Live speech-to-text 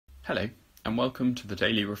Hello, and welcome to the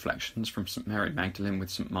Daily Reflections from St Mary Magdalene with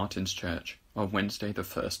St Martin's Church on Wednesday the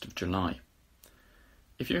 1st of July.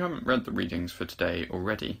 If you haven't read the readings for today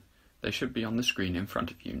already, they should be on the screen in front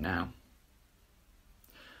of you now.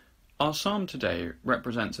 Our psalm today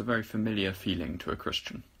represents a very familiar feeling to a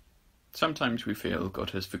Christian. Sometimes we feel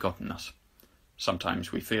God has forgotten us.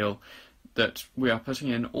 Sometimes we feel that we are putting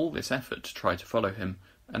in all this effort to try to follow him,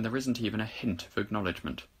 and there isn't even a hint of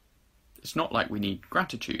acknowledgement. It's not like we need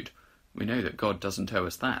gratitude. We know that God doesn't owe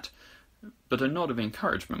us that. But a nod of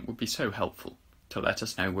encouragement would be so helpful to let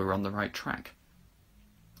us know we're on the right track.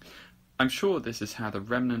 I'm sure this is how the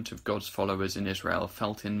remnant of God's followers in Israel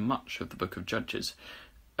felt in much of the book of Judges,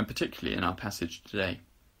 and particularly in our passage today.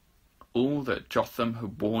 All that Jotham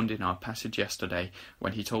had warned in our passage yesterday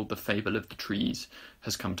when he told the fable of the trees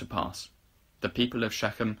has come to pass. The people of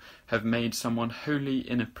Shechem have made someone wholly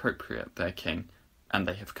inappropriate their king, and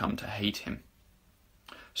they have come to hate him.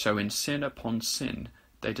 So in sin upon sin,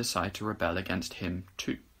 they decide to rebel against him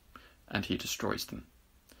too, and he destroys them.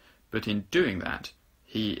 But in doing that,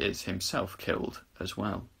 he is himself killed as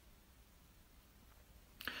well.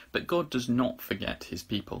 But God does not forget his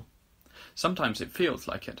people. Sometimes it feels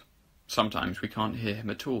like it. Sometimes we can't hear him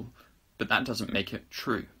at all, but that doesn't make it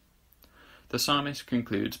true. The psalmist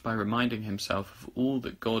concludes by reminding himself of all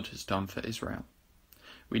that God has done for Israel.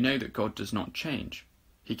 We know that God does not change.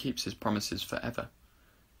 He keeps his promises forever.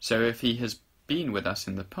 So if he has been with us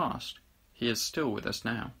in the past, he is still with us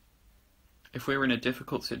now. If we're in a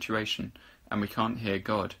difficult situation and we can't hear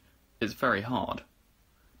God, it's very hard.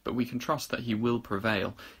 But we can trust that he will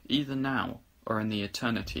prevail, either now or in the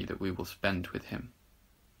eternity that we will spend with him.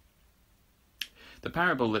 The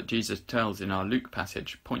parable that Jesus tells in our Luke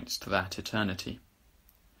passage points to that eternity.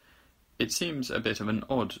 It seems a bit of an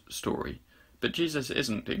odd story, but Jesus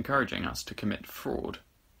isn't encouraging us to commit fraud.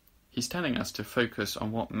 He's telling us to focus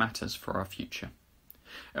on what matters for our future.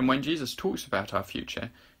 And when Jesus talks about our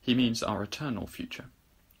future, he means our eternal future.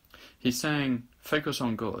 He's saying, focus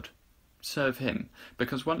on God, serve him,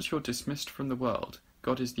 because once you're dismissed from the world,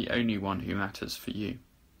 God is the only one who matters for you.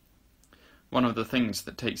 One of the things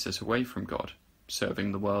that takes us away from God,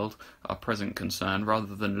 serving the world, our present concern,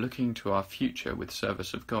 rather than looking to our future with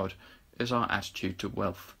service of God, is our attitude to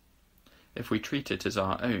wealth. If we treat it as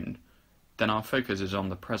our own, then our focus is on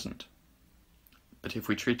the present. But if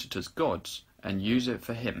we treat it as God's and use it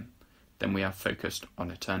for him, then we are focused on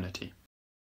eternity.